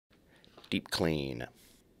Deep clean.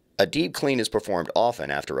 A deep clean is performed often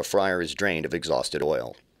after a fryer is drained of exhausted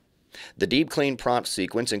oil. The deep clean prompt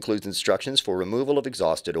sequence includes instructions for removal of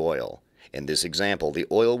exhausted oil. In this example, the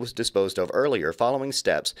oil was disposed of earlier following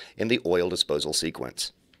steps in the oil disposal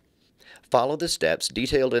sequence. Follow the steps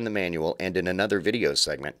detailed in the manual and in another video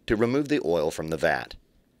segment to remove the oil from the vat.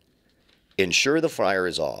 Ensure the fryer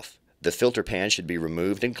is off. The filter pan should be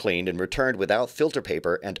removed and cleaned and returned without filter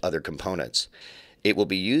paper and other components. It will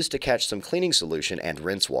be used to catch some cleaning solution and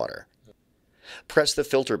rinse water. Press the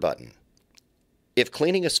filter button. If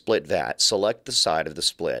cleaning a split vat, select the side of the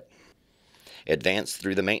split. Advance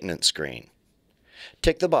through the maintenance screen.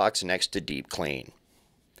 Tick the box next to Deep Clean.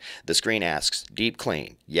 The screen asks, Deep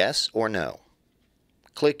Clean, yes or no?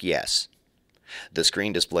 Click Yes. The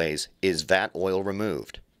screen displays, Is vat oil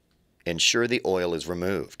removed? Ensure the oil is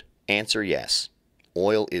removed. Answer yes.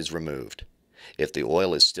 Oil is removed. If the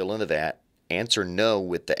oil is still in the vat, answer no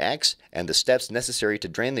with the X, and the steps necessary to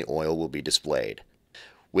drain the oil will be displayed.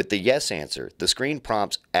 With the yes answer, the screen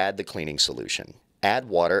prompts Add the cleaning solution. Add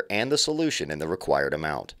water and the solution in the required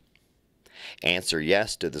amount. Answer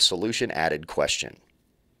yes to the solution added question.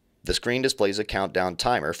 The screen displays a countdown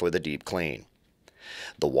timer for the deep clean.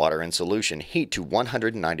 The water and solution heat to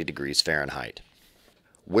 190 degrees Fahrenheit.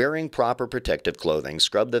 Wearing proper protective clothing,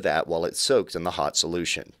 scrub the vat while it soaks in the hot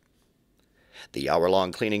solution. The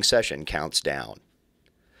hour-long cleaning session counts down.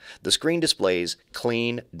 The screen displays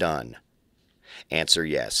Clean Done. Answer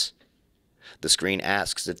yes. The screen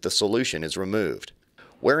asks if the solution is removed.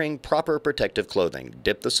 Wearing proper protective clothing,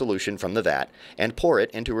 dip the solution from the vat and pour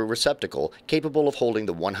it into a receptacle capable of holding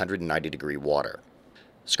the 190-degree water.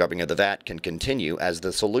 Scrubbing of the vat can continue as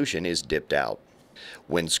the solution is dipped out.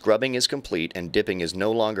 When scrubbing is complete and dipping is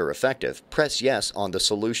no longer effective, press yes on the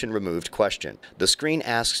solution removed question. The screen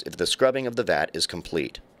asks if the scrubbing of the vat is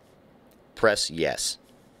complete. Press yes.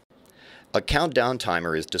 A countdown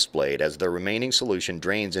timer is displayed as the remaining solution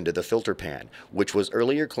drains into the filter pan, which was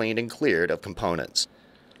earlier cleaned and cleared of components.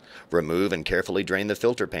 Remove and carefully drain the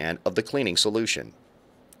filter pan of the cleaning solution.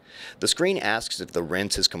 The screen asks if the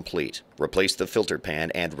rinse is complete. Replace the filter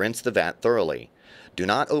pan and rinse the vat thoroughly. Do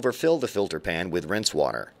not overfill the filter pan with rinse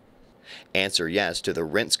water. Answer yes to the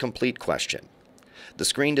rinse complete question. The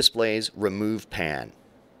screen displays Remove Pan.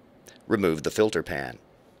 Remove the filter pan.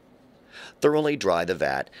 Thoroughly dry the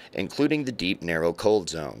vat, including the deep, narrow cold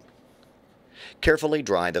zone. Carefully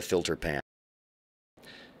dry the filter pan.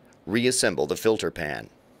 Reassemble the filter pan.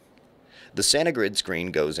 The SantaGrid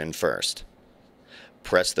screen goes in first.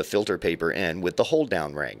 Press the filter paper in with the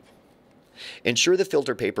hold-down ring. Ensure the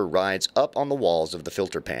filter paper rides up on the walls of the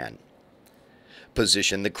filter pan.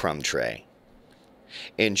 Position the crumb tray.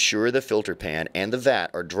 Ensure the filter pan and the vat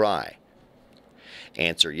are dry.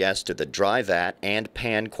 Answer yes to the dry vat and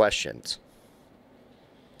pan questions.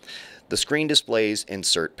 The screen displays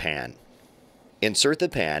Insert Pan. Insert the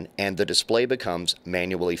pan and the display becomes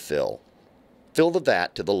Manually Fill. Fill the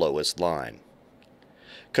vat to the lowest line.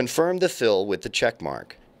 Confirm the fill with the check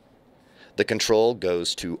mark. The control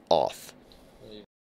goes to Off.